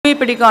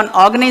Pediatric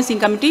Organizing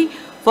Committee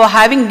for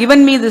having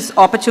given me this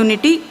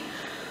opportunity.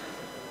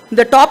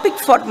 The topic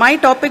for my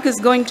topic is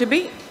going to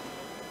be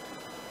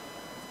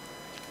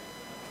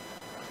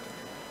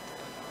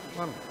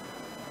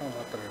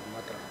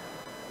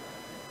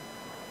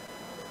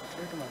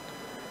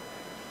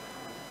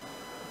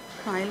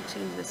I'll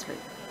change this way.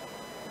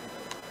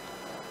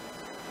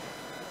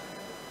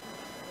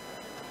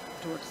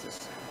 Towards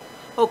this.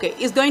 Okay,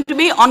 is going to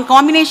be on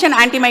combination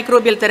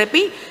antimicrobial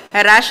therapy,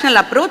 a rational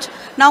approach.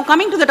 Now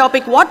coming to the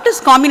topic, what is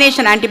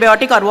combination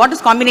antibiotic or what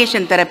is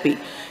combination therapy?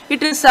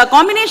 It is a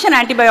combination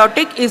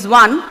antibiotic is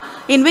one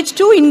in which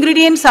two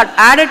ingredients are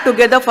added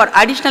together for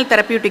additional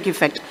therapeutic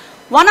effect.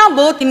 One or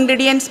both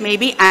ingredients may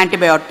be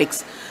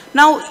antibiotics.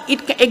 Now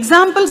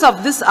examples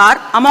of this are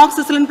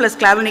amoxicillin plus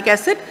clavulanic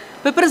acid,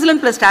 piperacillin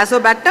plus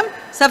tazobactam,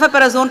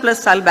 cefoperazone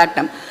plus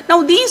sulbactam.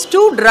 Now these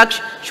two drugs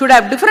should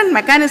have different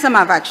mechanism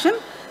of action.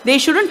 They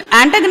shouldn't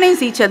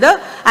antagonize each other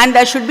and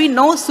there should be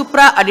no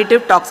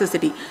supra-additive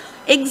toxicity.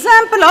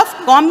 Example of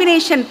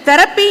combination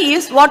therapy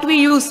is what we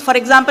use. For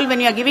example,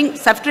 when you are giving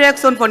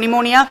ceftriaxone for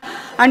pneumonia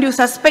and you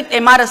suspect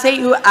MRSA,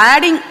 you are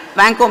adding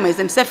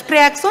vancomycin.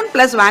 Ceftriaxone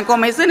plus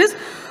vancomycin is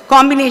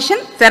combination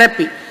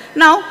therapy.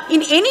 Now,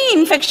 in any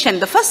infection,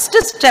 the first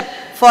step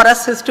for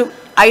us is to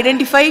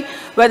identify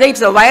whether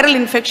it's a viral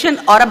infection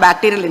or a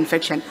bacterial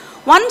infection.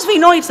 Once we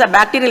know it's a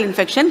bacterial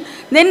infection,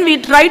 then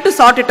we try to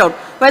sort it out,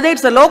 whether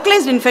it's a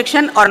localized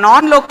infection or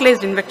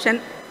non-localized infection,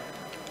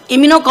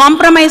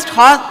 immunocompromised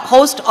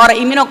host or an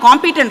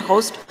immunocompetent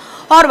host,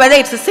 or whether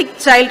it's a sick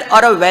child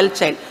or a well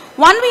child.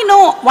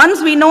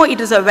 Once we know it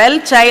is a well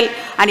child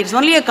and it's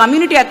only a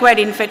community-acquired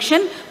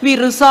infection, we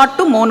resort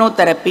to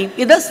monotherapy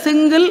with a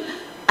single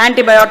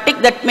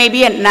antibiotic that may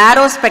be a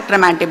narrow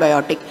spectrum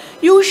antibiotic.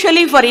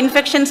 Usually for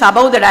infections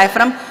above the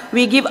diaphragm,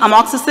 we give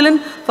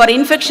amoxicillin. For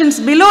infections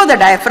below the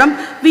diaphragm,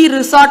 we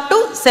resort to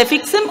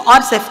cefixime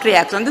or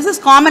ceftriaxone. This is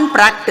common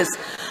practice.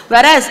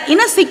 Whereas in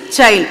a sick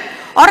child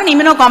or an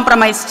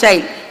immunocompromised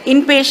child,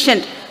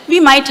 inpatient, we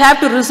might have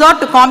to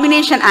resort to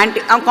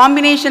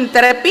combination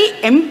therapy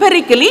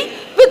empirically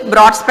with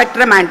broad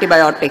spectrum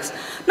antibiotics.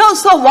 Now,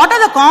 so what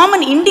are the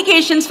common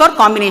indications for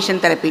combination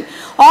therapy?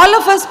 All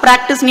of us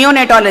practice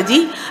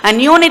neonatology and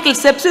neonatal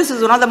sepsis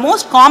is one of the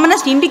most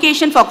commonest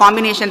indication for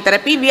combination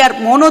therapy.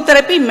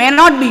 Monotherapy may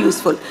not be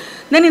useful.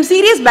 Then in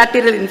serious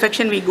bacterial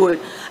infection we go in.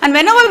 And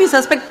whenever we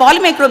suspect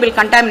polymicrobial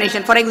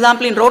contamination, for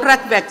example in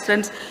rotoactive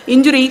accidents,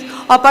 injuries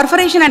or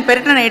perforation and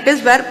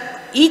peritonitis where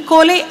E.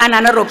 coli and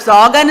anaerobes, the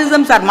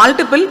organisms are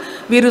multiple,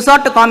 we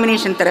resort to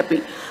combination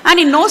therapy. And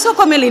in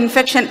nosocomial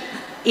infection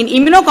in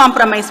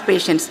immunocompromised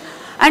patients,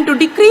 and to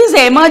decrease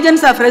the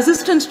emergence of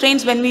resistant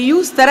strains when we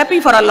use therapy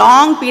for a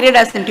long period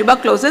as in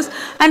tuberculosis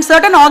and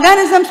certain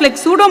organisms like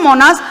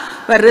Pseudomonas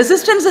where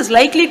resistance is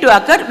likely to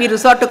occur, we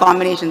resort to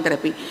combination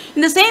therapy.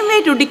 In the same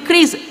way, to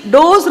decrease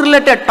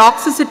dose-related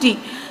toxicity,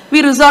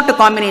 we resort to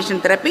combination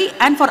therapy.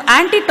 And for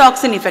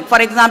antitoxin effect, for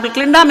example,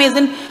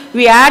 clindamycin,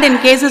 we add in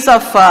cases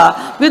of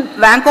with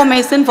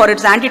vancomycin for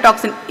its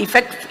antitoxin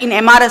effect in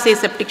MRSA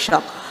septic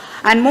shock.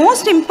 And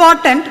most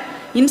important,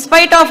 in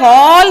spite of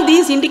all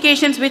these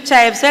indications which I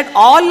have said,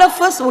 all of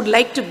us would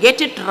like to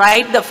get it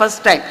right the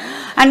first time.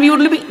 And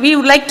we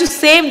would like to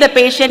save the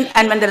patient,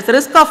 and when there is a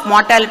risk of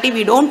mortality,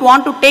 we don't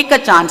want to take a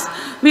chance.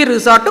 We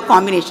resort to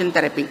combination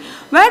therapy.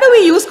 Where do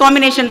we use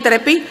combination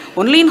therapy?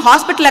 Only in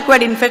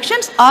hospital-acquired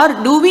infections,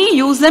 or do we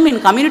use them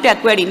in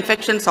community-acquired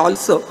infections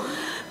also?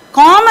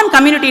 Common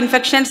community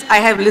infections I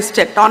have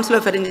listed: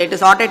 tonsillopharyngitis,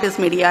 otitis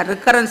media,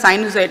 recurrent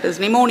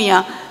sinusitis,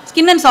 pneumonia,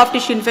 skin and soft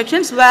tissue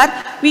infections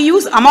where we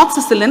use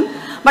amoxicillin,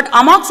 but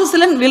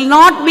amoxicillin will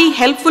not be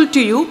helpful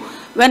to you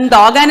when the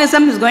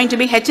organism is going to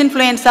be H.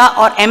 influenza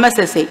or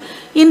MSSA.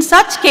 In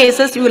such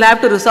cases, you will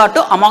have to resort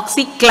to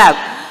amoxiclav.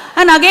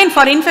 And again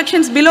for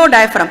infections below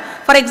diaphragm,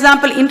 for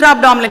example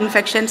intra-abdominal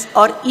infections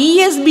or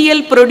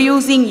ESBL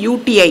producing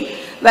UTI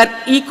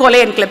where E.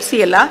 coli and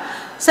Klebsiella,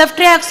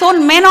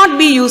 ceftriaxone may not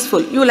be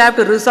useful. You will have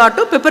to resort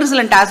to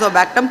piperacillin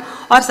tazobactam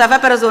or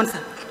cefoperazone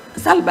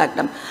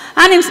sulbactam.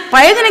 And in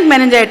pyogenic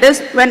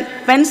meningitis, when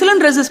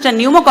penicillin-resistant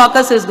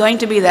pneumococcus is going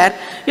to be there,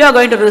 you are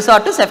going to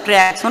resort to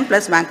ceftriaxone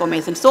plus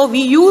vancomycin. So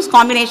we use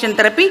combination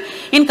therapy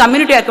in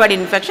community-acquired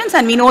infections,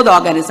 and we know the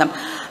organism.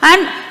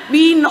 And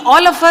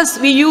all of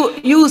us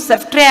use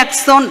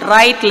ceftriaxone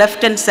right,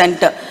 left, and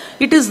center.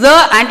 It is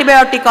the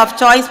antibiotic of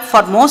choice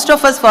for most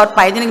of us for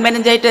pyogenic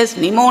meningitis,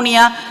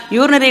 pneumonia,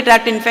 urinary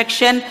tract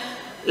infection,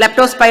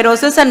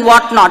 leptospirosis and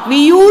whatnot.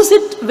 We use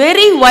it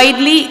very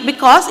widely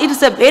because it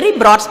is a very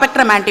broad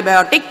spectrum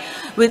antibiotic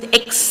with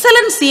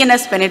excellent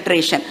CNS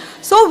penetration.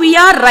 So we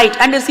are right,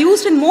 and is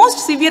used in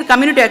most severe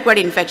community acquired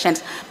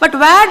infections. But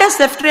where does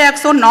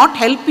ceftriaxone not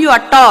help you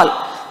at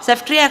all?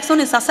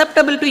 Ceftriaxone is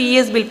susceptible to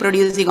ESBL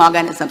producing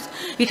organisms.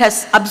 It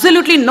has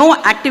absolutely no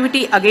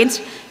activity against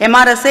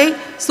MRSA,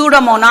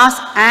 Pseudomonas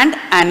and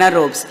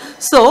anaerobes.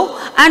 So,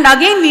 and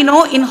again we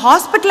know in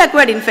hospital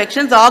acquired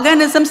infections, the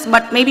organisms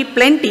but maybe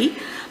plenty,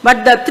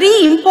 but the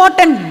three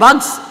important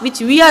bugs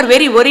which we are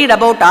very worried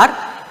about are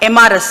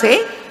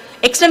MRSA,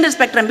 extended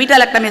spectrum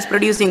beta-lactamase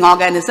producing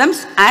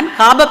organisms, and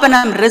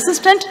carbapenem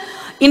resistant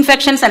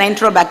infections and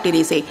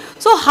enterobacteriaceae.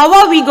 So how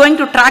are we going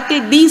to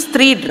tackle these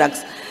three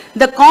drugs?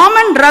 The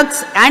common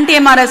drugs,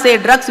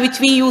 anti-MRSA drugs which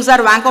we use are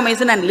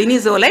vancomycin and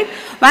linezolid.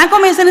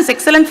 Vancomycin is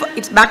excellent for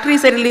its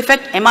bactericidal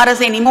effect.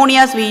 MRSA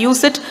pneumonias we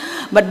use it,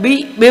 but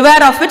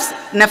beware of its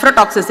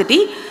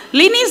nephrotoxicity.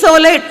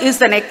 Linezolid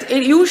is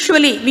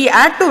usually we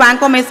add to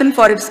vancomycin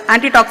for its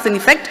antitoxin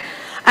effect,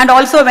 and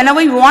also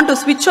whenever you want to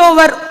switch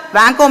over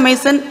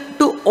vancomycin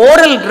to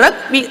oral drug,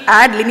 we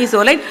add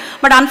linezolid,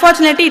 but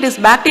unfortunately it is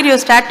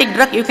bacteriostatic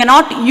drug you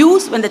cannot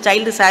use when the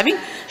child is having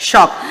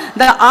shock.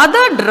 The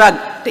other drug,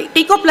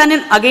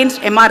 teicoplanin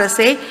against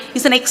MRSA,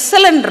 is an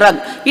excellent drug.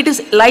 It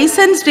is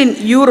licensed in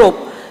Europe.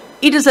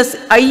 It is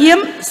a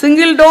IM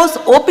single dose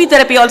OP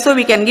therapy also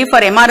we can give for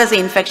MRSA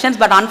infections,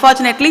 but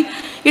unfortunately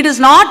it is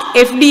not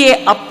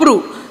FDA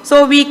approved.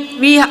 So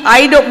we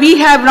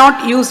have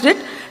not used it.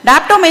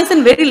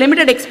 Daptomycin, very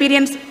limited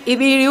experience. If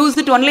we use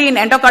it only in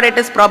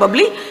endocarditis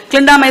probably.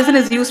 Clindamycin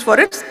is used for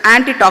its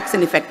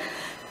antitoxin effect.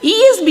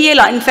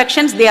 ESBL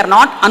infections, they are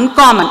not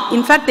uncommon.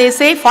 In fact, they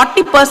say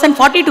 40 to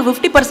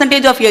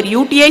 50% of your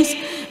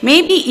UTIs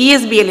may be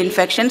ESBL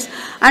infections.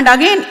 And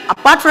again,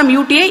 apart from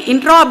UTI,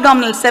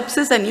 intra-abdominal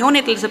sepsis and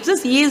neonatal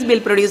sepsis,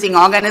 ESBL producing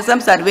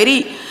organisms are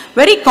very,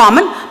 very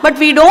common. But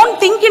we don't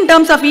think in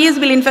terms of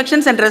ESBL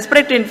infections and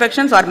respiratory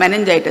infections or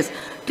meningitis.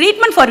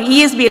 Treatment for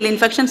ESBL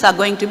infections are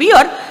going to be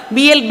your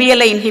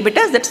BL-BLA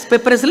inhibitors, that's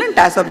piperacillin,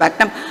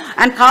 tazobactam,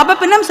 and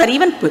carbapenems are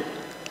even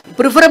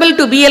preferable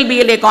to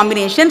BL-BLA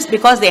combinations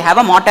because they have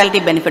a mortality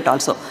benefit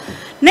also.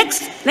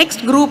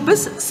 Next group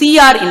is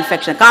CR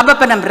infection,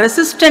 carbapenem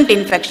resistant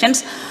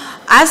infections.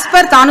 As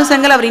per Tanu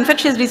Sengal, our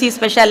infectious disease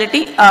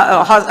specialty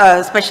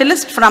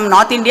specialist from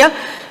North India,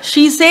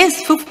 she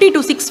says 50 to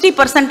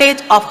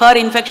 60% of her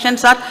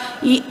infections are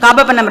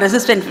carbapenem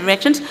resistant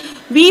infections.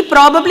 We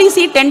probably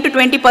see 10 to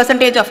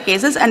 20% of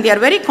cases, and they are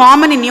very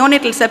common in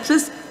neonatal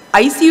sepsis,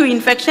 ICU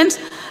infections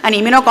and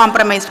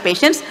immunocompromised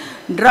patients.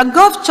 Drug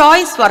of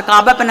choice for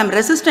carbapenem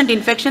resistant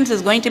infections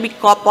is going to be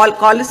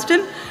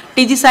colistin,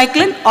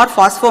 tigecycline or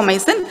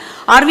phosphomycin.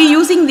 Are we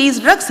using these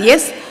drugs?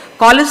 Yes,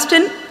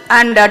 colistin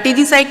and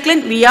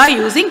tigecycline we are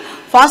using.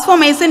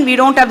 Phosphomycin we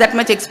don't have that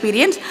much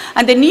experience,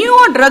 and the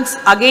newer drugs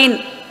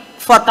again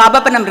for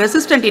carbapenem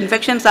resistant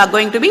infections are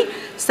going to be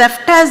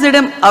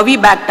ceftazidime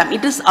avibactam.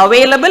 It is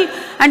available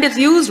and is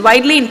used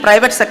widely in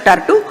private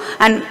sector too,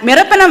 and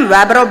meropenem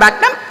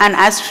vaborobactam and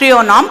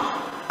aztreonam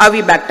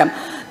avibactam.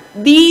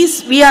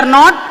 These we are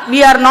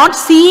not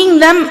seeing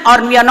them,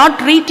 or we are not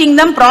treating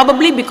them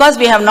probably because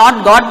we have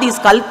not got these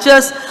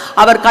cultures.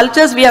 Our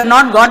cultures we have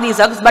not got these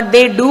drugs, but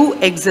they do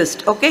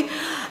exist. Okay,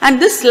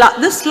 and this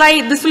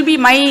slide, this will be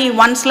my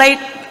one slide,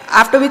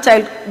 after which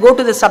I'll go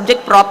to the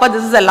subject proper.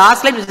 This is the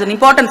last slide, which is an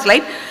important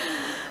slide.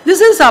 This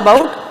is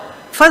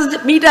about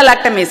first beta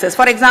lactamases.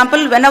 For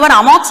example, whenever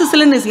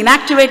amoxicillin is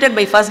inactivated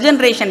by first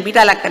generation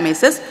beta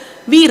lactamases,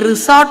 we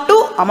resort to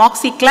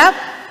amoxiclav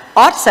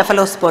or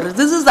cephalosporins.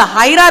 This is the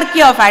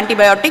hierarchy of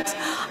antibiotics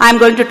I am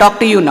going to talk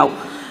to you now.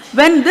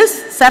 When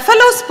this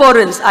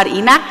cephalosporins are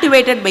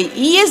inactivated by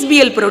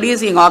ESBL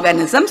producing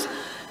organisms,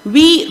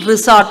 we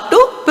resort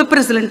to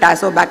piperacillin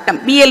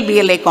tazobactam,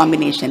 BL-BLA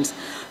combinations.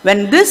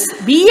 When this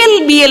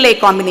BL-BLA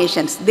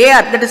combinations,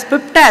 that is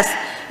piptaz,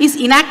 is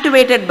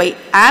inactivated by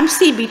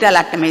AMC beta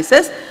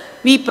lactamases,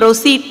 we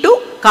proceed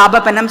to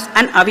carbapenems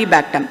and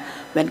avibactam.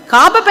 When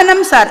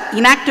carbapenems are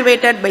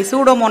inactivated by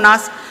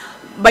pseudomonas,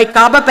 by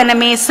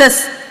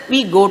carbapenemases,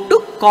 we go to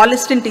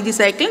colistin,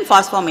 tigecycline,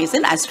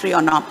 phosphomycin,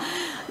 aztreonam.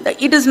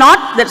 It is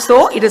not that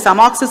so, it is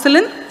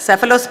amoxicillin,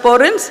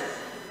 cephalosporins,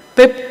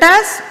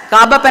 piptaz,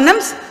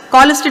 carbapenems,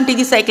 colistin,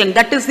 tigecycline.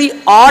 That is the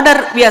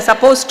order we are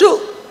supposed to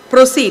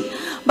proceed.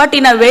 But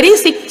in a very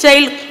sick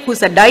child who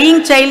is a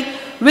dying child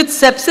with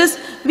sepsis,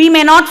 we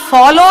may not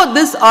follow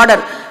this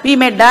order. We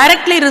may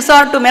directly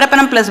resort to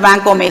meropenem plus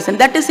vancomycin.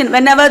 That is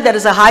whenever there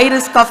is a high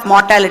risk of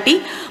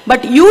mortality.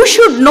 But you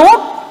should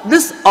know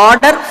this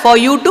order for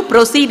you to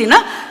proceed in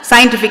a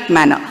scientific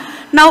manner.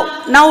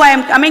 Now I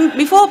am coming,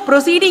 before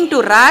proceeding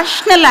to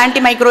rational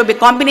antimicrobial,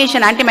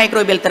 combination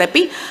antimicrobial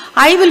therapy,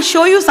 I will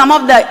show you some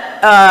of the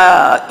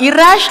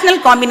irrational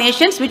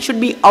combinations which should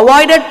be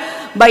avoided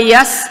by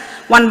us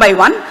one by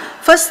one.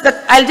 First,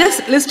 I'll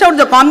just list out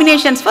the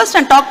combinations first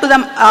and talk to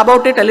them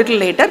about it a little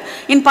later.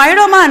 In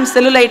pyedoma and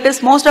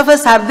cellulitis, most of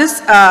us have this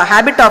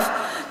habit of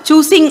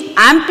choosing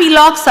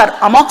ampilox or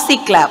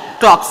amoxiclav.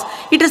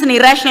 It is an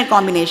irrational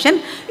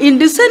combination. In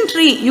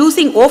dysentery,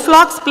 using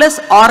oflox plus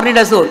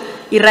ornidazole,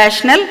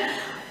 irrational.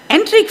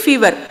 Enteric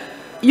fever,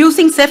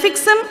 using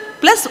cefixime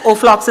plus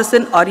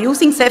ofloxacin or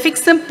using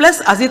cefixime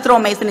plus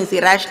azithromycin is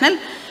irrational.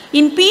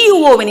 In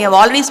PUO, when you have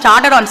already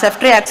started on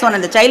ceftriaxone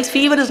and the child's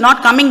fever is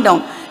not coming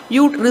down,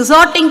 you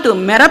resorting to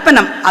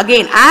meropenem,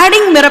 again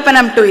adding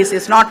meropenem to it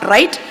is not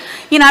right.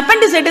 In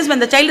appendicitis, when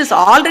the child is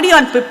already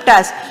on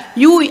piptaz,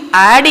 you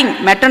adding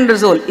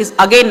metronidazole is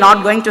again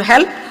not going to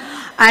help.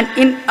 And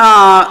in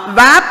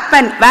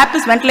VAP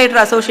is ventilator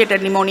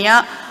associated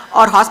pneumonia,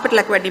 or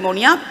hospital-acquired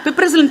pneumonia,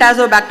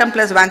 piperacillin-tazobactam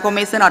plus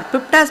vancomycin or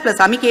piptaz plus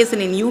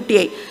amikacin in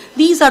UTI.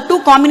 These are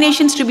two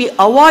combinations to be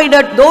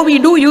avoided, though we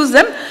do use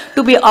them,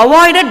 to be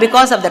avoided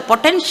because of the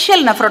potential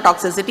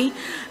nephrotoxicity.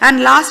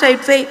 And last, I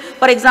would say,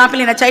 for example,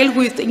 in a child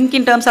who is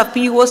thinking in terms of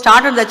PO,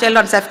 started the child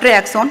on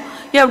ceftriaxone,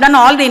 you have done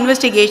all the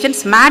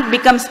investigations, MAT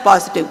becomes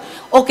positive.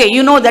 Okay,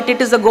 you know that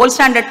it is a gold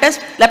standard test,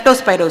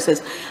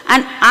 leptospirosis.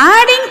 And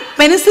adding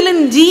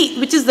penicillin G,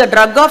 which is the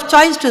drug of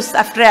choice, to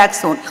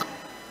ceftriaxone,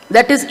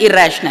 that is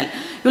irrational.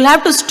 You will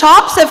have to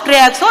stop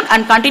ceftriaxone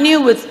and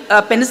continue with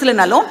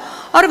penicillin alone.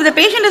 Or if the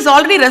patient is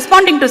already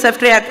responding to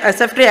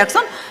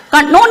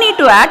ceftriaxone, no need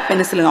to add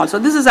penicillin also.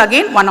 This is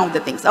again one of the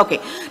things. Okay.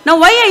 Now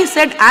why I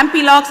said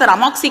Ampilox or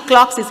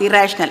Amoxiclox is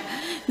irrational?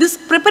 This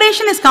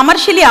preparation is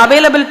commercially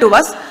available to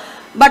us.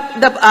 But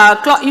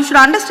you should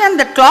understand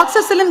that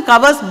cloxacillin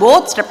covers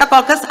both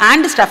Streptococcus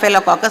and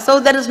Staphylococcus. So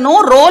there is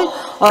no role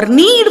or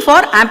need for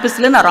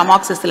ampicillin or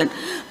amoxicillin.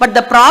 But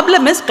the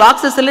problem is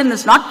cloxacillin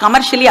is not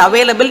commercially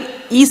available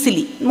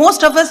easily.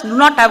 Most of us do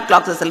not have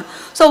cloxacillin.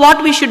 So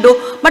what we should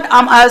do? But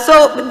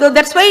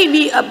that's why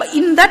we,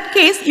 in that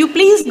case, you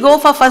please go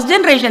for first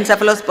generation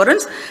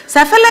cephalosporins,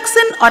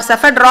 cephalexin or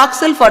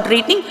cefadroxil for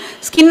treating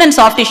skin and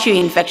soft tissue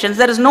infections.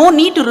 There is no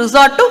need to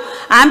resort to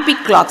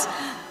Ampiclox.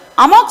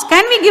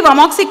 Can we give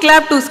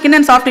amoxiclav to skin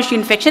and soft tissue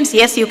infections?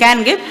 Yes, you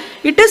can give.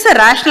 It is a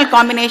rational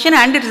combination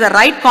and it is a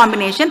right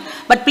combination,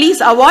 but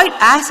please avoid,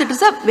 as it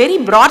is a very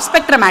broad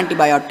spectrum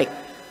antibiotic.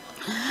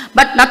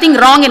 But nothing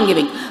wrong in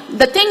giving.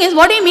 The thing is,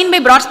 what do you mean by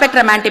broad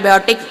spectrum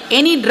antibiotic?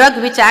 Any drug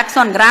which acts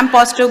on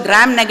gram-positive,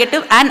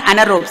 gram-negative and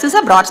anaerobes is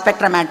a broad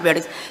spectrum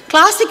antibiotics.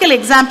 Classical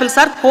examples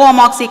are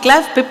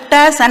co-amoxiclav,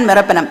 piptaz and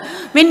meropenem.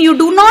 When you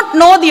do not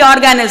know the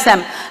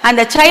organism and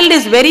the child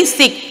is very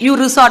sick, you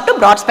resort to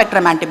broad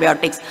spectrum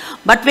antibiotics.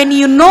 But when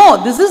you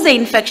know this is the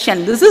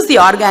infection, this is the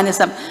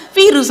organism,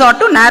 we resort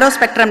to narrow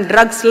spectrum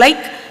drugs like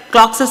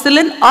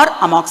cloxacillin or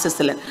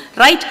amoxicillin,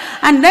 right?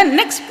 And then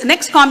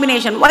next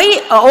combination, why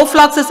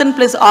ofloxacin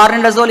plus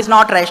ornidazole is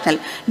not rational?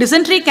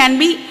 Dysentery can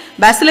be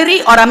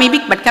bacillary or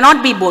amoebic but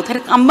cannot be both.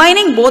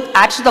 Combining both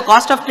adds to the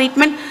cost of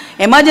treatment,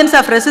 emergence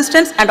of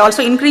resistance and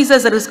also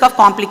increases the risk of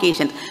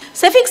complications.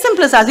 Cefixime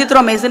plus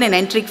azithromycin in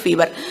enteric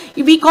fever.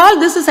 We call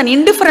this as an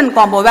indifferent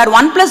combo where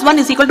 1 plus 1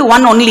 is equal to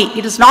 1 only.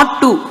 It is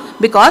not 2.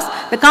 Because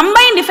the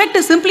combined effect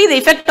is simply the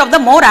effect of the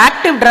more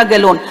active drug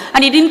alone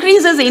and it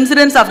increases the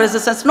incidence of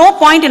resistance. No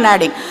point in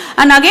adding.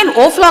 And again,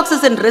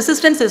 ofloxacin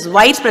resistance is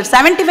widespread.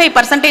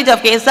 75%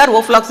 of cases are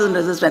ofloxacin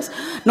resistance.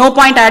 No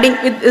point adding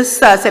with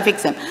this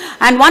cefixime.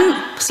 And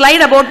one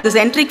slide about this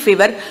enteric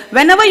fever.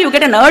 Whenever you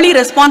get an early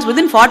response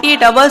within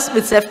 48 hours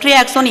with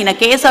ceftriaxone in a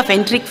case of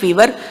enteric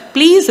fever,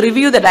 please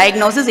review the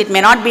diagnosis. It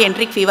may not be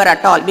enteric fever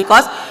at all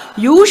because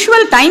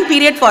usual time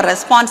period for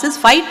response is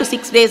 5 to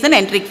 6 days in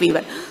enteric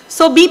fever.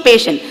 So be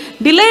patient.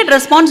 Delayed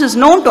response is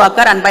known to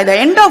occur and by the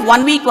end of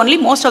 1 week only,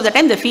 most of the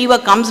time the fever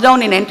comes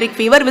down in enteric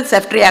fever with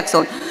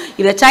ceftriaxone.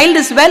 If the child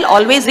is well,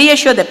 always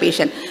reassure the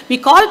patient. We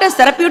call it as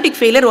therapeutic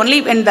failure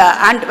only when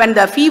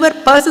the fever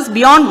persists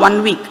beyond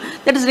 1 week.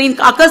 That is,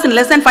 occurs in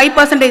less than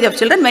 5% of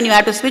children when you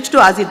have to switch to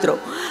azithro.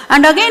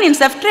 And again in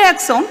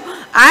ceftriaxone,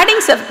 adding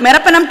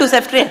meropenem to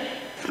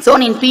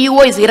ceftriaxone in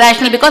PUO is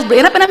irrational because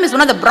meropenem is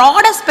one of the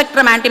broadest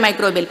spectrum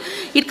antimicrobial.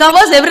 It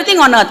covers everything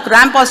on earth,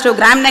 gram-positive,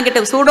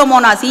 gram-negative,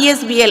 pseudomonas,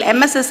 ESBL,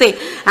 MSSA,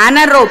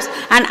 anaerobes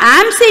and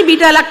AMC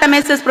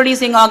beta-lactamase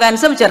producing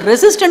organisms which are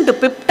resistant to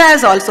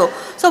piptaz also.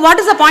 So what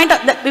is the point?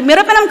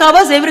 Meropenem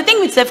covers everything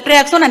which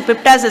ceftriaxone and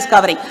piptaz is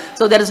covering.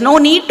 So there is no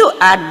need to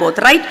add both,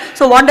 right?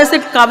 So what does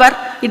it cover?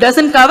 It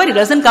doesn't cover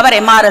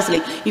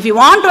MRSA. If you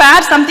want to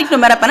add something to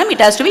meropenem, it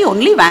has to be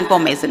only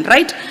vancomycin,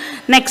 right?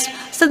 Next,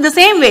 so the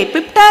same way,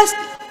 piptaz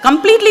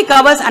completely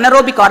covers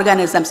anaerobic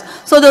organisms.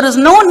 So there is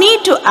no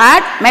need to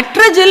add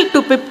metragil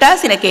to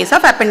piptaz in a case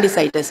of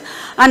appendicitis.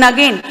 And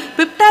again,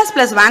 piptaz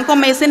plus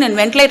vancomycin in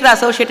ventilator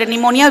associated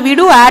pneumonia, we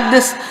do add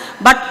this,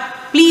 but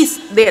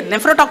please, the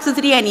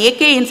nephrotoxicity and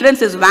AK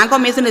incidence is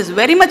vancomycin is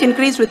very much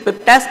increased with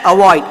piptaz,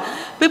 avoid.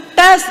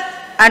 Piptaz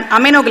and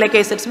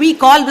aminoglycosides, we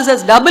call this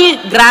as double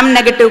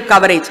gram-negative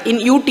coverage in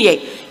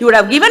UTI. You would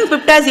have given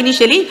piptaz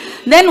initially,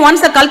 then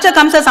once the culture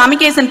comes as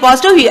amikacin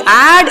positive, you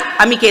add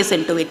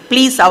amikacin to it.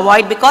 Please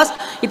avoid because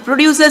it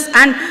produces,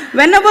 and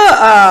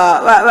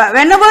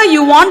whenever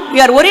you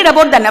are worried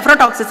about the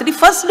nephrotoxicity,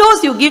 first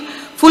dose you give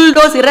full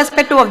dose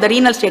irrespective of the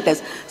renal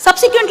status.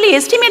 Subsequently,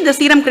 estimate the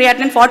serum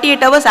creatinine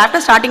 48 hours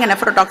after starting a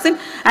nephrotoxin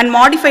and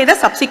modify the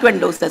subsequent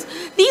doses.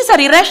 These are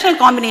irrational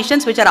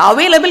combinations which are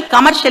available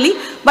commercially,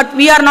 but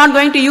we are not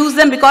going to use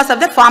them because of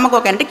their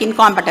pharmacokinetic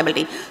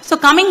incompatibility. So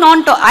coming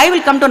on to, I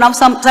will come to now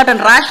some certain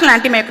rational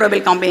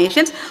antimicrobial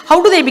combinations.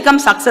 How do they become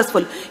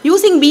successful?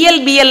 Using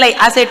BLI,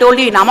 as I told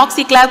you, in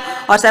amoxiclav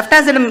or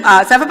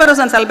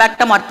cephalosporin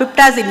sulbactam or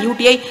piptaz in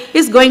UTI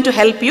is going to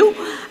help you.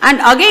 And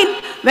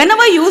again,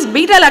 whenever you use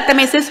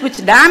beta-lactamases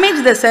which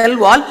damage the cell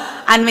wall,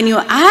 and when you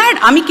add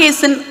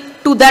amikacin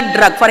to that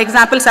drug, for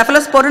example,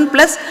 cephalosporin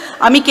plus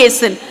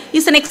amikacin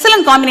is an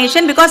excellent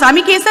combination because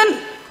amikacin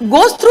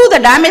goes through the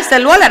damaged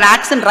cell wall and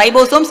acts in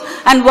ribosomes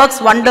and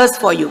works wonders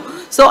for you.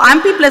 So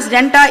AMPI plus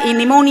Genta in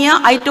pneumonia,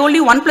 I told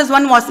you 1 plus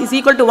 1 is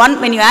equal to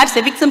 1 when you add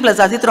cefixime plus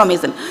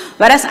azithromycin.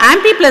 Whereas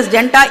AMPI plus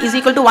Genta is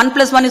equal to 1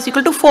 plus 1 is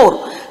equal to 4.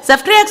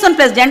 Ceftriaxone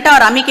plus Genta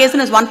or amikacin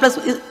is 1 plus,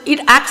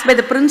 it acts by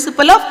the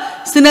principle of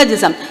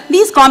synergism.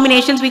 These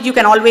combinations which you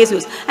can always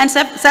use. And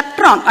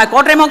Ceftriaxone,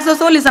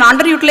 cotrimoxazole is an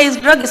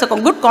underutilized drug, it's a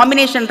good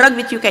combination drug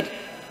which you can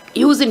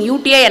use in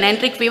UTI and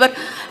enteric fever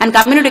and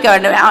community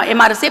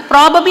MRSA,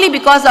 probably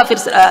because of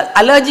its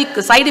allergic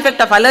side effect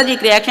of allergic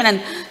reaction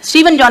and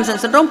Stevens-Johnson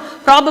syndrome,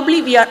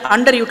 probably we are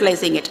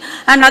underutilizing it.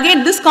 And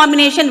again, this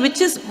combination which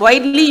is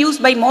widely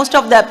used by most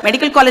of the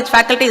medical college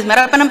faculty is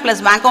meropenem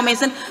plus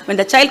vancomycin. When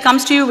the child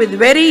comes to you with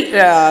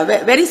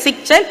very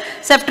sick child,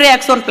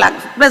 ceftriaxone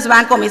plus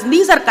vancomycin.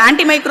 These are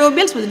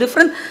antimicrobials with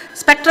different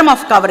spectrum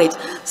of coverage.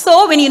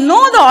 So when you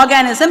know the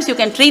organisms, you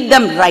can treat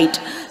them right.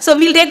 So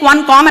we'll take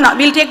one common,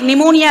 we'll take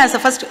pneumonia as a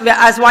first,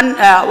 as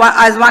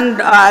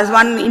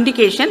one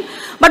indication.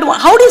 But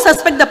how do you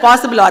suspect the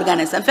possible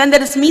organism? When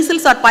there is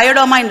measles or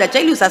pyodoma in the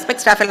child, you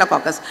suspect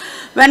staphylococcus.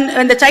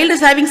 When the child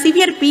is having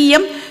severe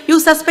PM, you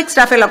suspect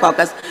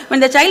staphylococcus. When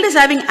the child is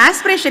having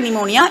aspiration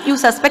pneumonia, you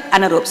suspect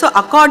anaerobe. So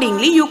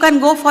accordingly, you can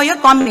go for your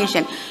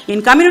combination.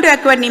 In community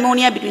acquired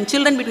pneumonia between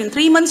children between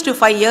 3 months to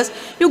 5 years,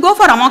 you go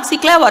for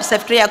amoxiclav or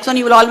ceftriaxone,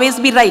 you will always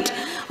be right.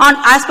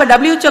 As per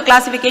WHO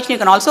classification, you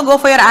can also go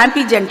for your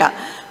AMPI-Genta.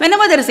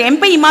 Whenever there is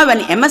empyema, when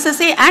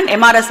MSSA and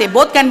MRSA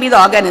both can be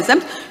the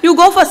organisms, you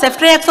go for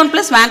ceftriaxone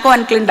plus vanco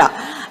and clinda.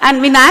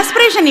 And in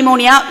aspiration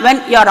pneumonia,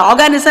 when your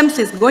organisms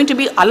is going to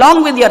be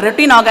along with your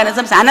routine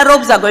organisms,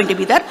 anaerobes are going to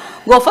be there,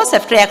 go for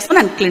ceftriaxone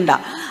and clinda.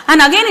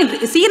 And again,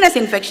 in CNS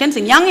infections,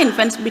 in young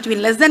infants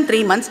between less than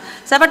 3 months,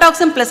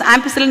 cefatoxin plus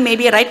ampicillin may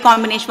be a right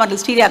combination for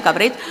listeria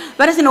coverage.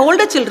 Whereas in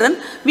older children,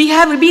 we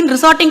have been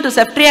resorting to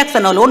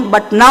ceftriaxone alone,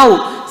 but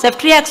now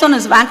ceftriaxone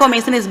is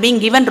vancomycin is being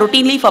given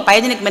routinely for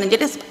pyogenic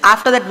meningitis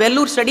after that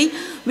Vellurugan study,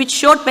 which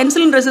showed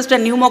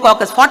penicillin-resistant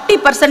pneumococcus.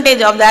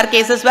 40% of their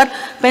cases were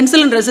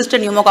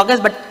penicillin-resistant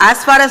pneumococcus, but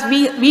as far as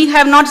we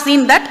have not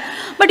seen that,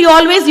 but you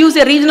always use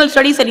a regional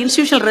studies and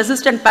institutional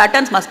resistant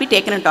patterns must be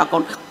taken into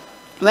account.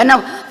 When,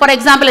 for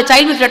example, a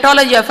child with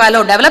rhetology of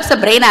fallow develops a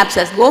brain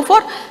abscess, go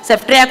for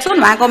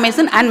ceftriaxone,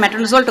 vancomycin and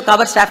metronidazole to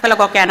cover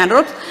staphylococcus and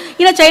anaerobes.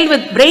 In a child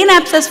with brain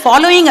abscess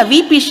following a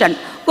VP shunt,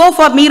 go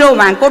for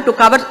miro-vanco to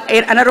cover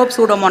anaerobe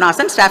pseudomonas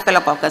and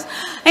staphylococcus.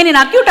 And in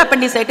acute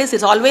appendicitis,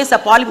 it's always a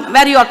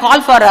where you are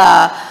called for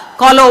a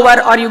call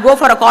over, or you go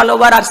for a call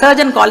over, or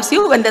surgeon calls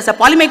you when there's a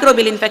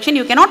polymicrobial infection,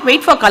 you cannot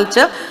wait for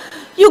culture.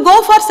 You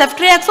go for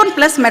ceftriaxone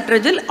plus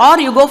metrogel,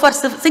 or you go for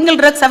single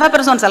drug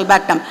cefoperazone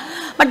sulbactam.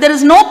 But there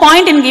is no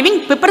point in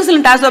giving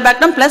piperacillin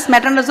tazobactam plus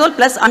metronidazole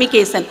plus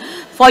amikacin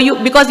for you,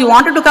 because you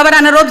wanted to cover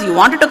anaerobes, you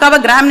wanted to cover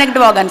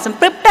gram-negative organisms.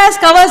 Piptaz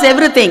covers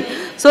everything.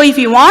 So if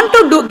you want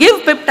to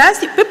give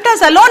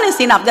piptaz alone is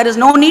enough. There is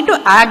no need to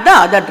add the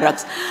other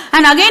drugs.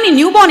 And again, in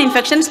newborn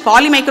infections,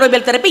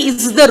 polymicrobial therapy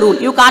is the rule.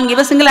 You can't give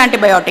a single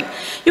antibiotic.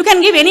 You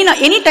can give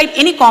any type,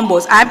 any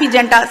combos,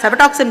 AMPI-Genta,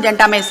 cefatoxin,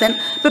 gentamicin,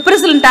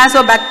 piperacillin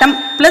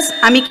tazobactam plus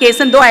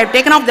amikacin, though I have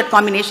taken off that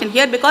combination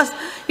here because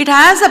it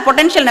has a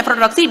potential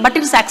nephrotoxicity, but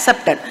it is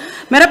accepted.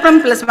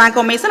 Meropenem plus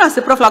vancomycin or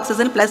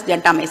ciprofloxacin plus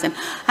gentamicin.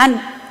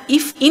 And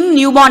if in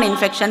newborn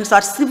infections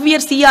or severe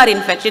CR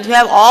infections, you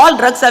have all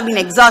drugs have been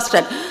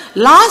exhausted,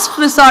 last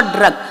resort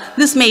drug,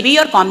 this may be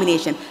your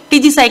combination.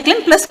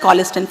 Tigecycline plus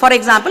colistin. For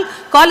example,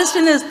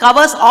 colistin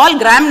covers all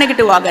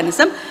gram-negative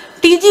organisms.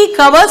 TG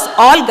covers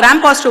all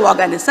gram-positive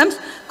organisms.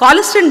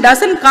 Colistin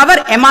doesn't cover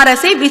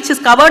MRSA, which is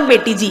covered by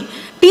TG.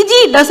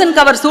 TG doesn't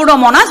cover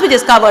pseudomonas, which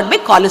is covered by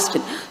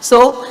colistin.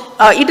 So,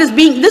 it is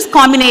being, this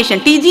combination,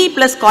 TG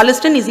plus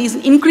colistin is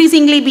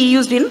increasingly be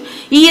used in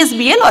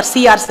ESBL or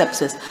CR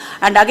sepsis.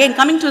 And again,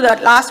 coming to the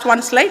last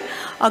one slide,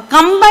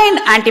 combined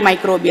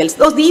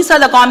antimicrobials. These are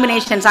the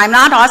combinations. I am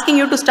not asking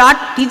you to start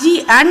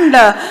TG and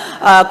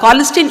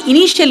colistin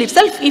initially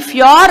itself. If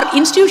your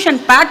institution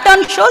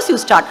pattern shows, you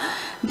start.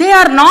 They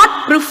are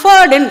not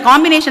preferred in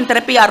combination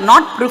therapy, are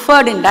not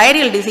preferred in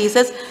diarrheal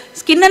diseases,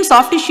 skin and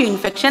soft tissue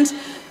infections,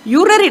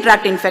 urinary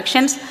tract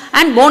infections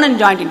and bone and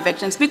joint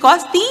infections,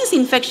 because these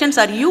infections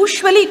are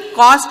usually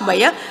caused by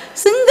a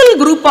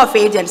single group of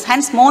agents.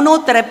 Hence,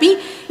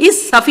 monotherapy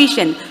is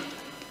sufficient.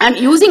 And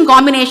using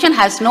combination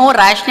has no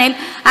rationale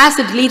as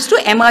it leads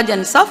to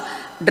emergence of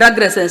drug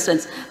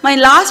resistance. My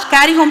last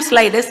carry home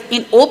slide is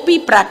in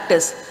OP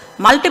practice,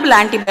 multiple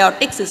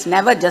antibiotics is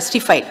never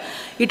justified.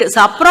 It is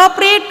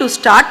appropriate to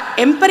start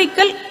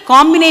empirical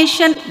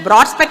combination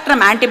broad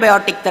spectrum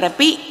antibiotic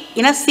therapy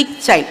in a sick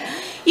child.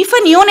 If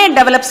a neonate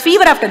develops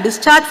fever after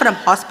discharge from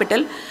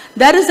hospital,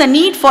 there is a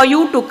need for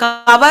you to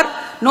cover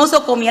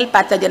nosocomial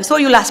pathogen. So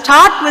you will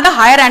start with a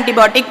higher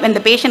antibiotic when the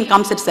patient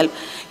comes itself.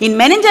 In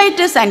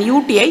meningitis and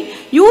UTI,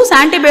 use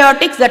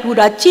antibiotics that would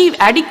achieve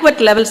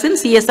adequate levels in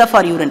CSF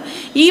or urine.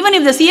 Even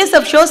if the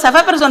CSF shows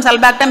cefoperazone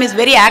sulbactam is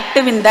very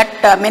active in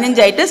that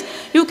meningitis,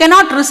 you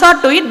cannot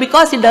resort to it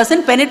because it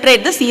doesn't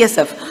penetrate the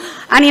CSF.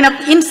 And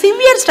in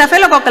severe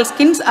staphylococcal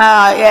skin,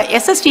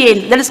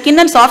 SSTA, that is skin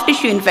and soft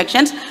tissue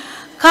infections,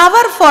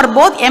 cover for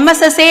both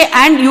MSSA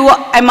and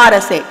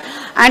MRSA.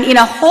 And in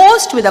a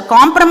host with a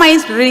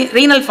compromised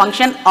renal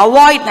function,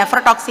 avoid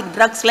nephrotoxic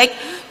drugs like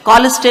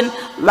colistin,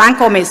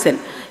 vancomycin.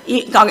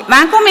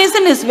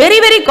 Vancomycin is very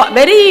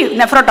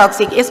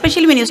nephrotoxic,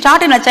 especially when you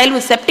start in a child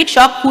with septic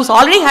shock who's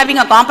already having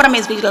a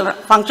compromised renal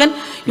function,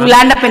 you will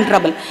end up in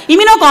trouble.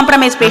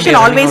 Immunocompromised patient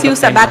always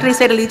use a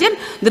bactericidal agent.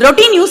 The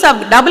routine use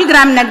of double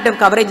gram negative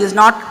coverage is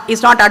not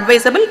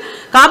advisable.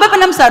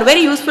 Carbapenems are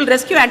very useful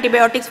rescue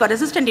antibiotics for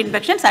resistant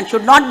infections and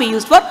should not be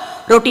used for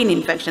routine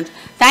infections.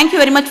 Thank you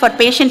very much for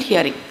patient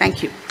hearing.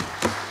 Thank you.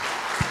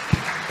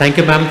 Thank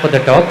you, ma'am, for the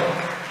talk.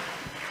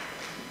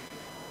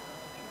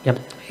 Yep.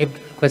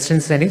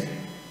 Questions, any?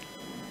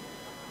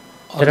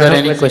 Are there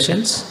any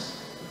questions?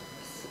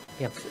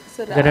 Yep.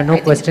 There are no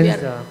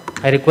questions.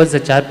 I request the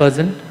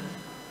chairperson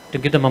to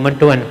give the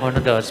memento and honor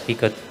the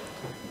speaker.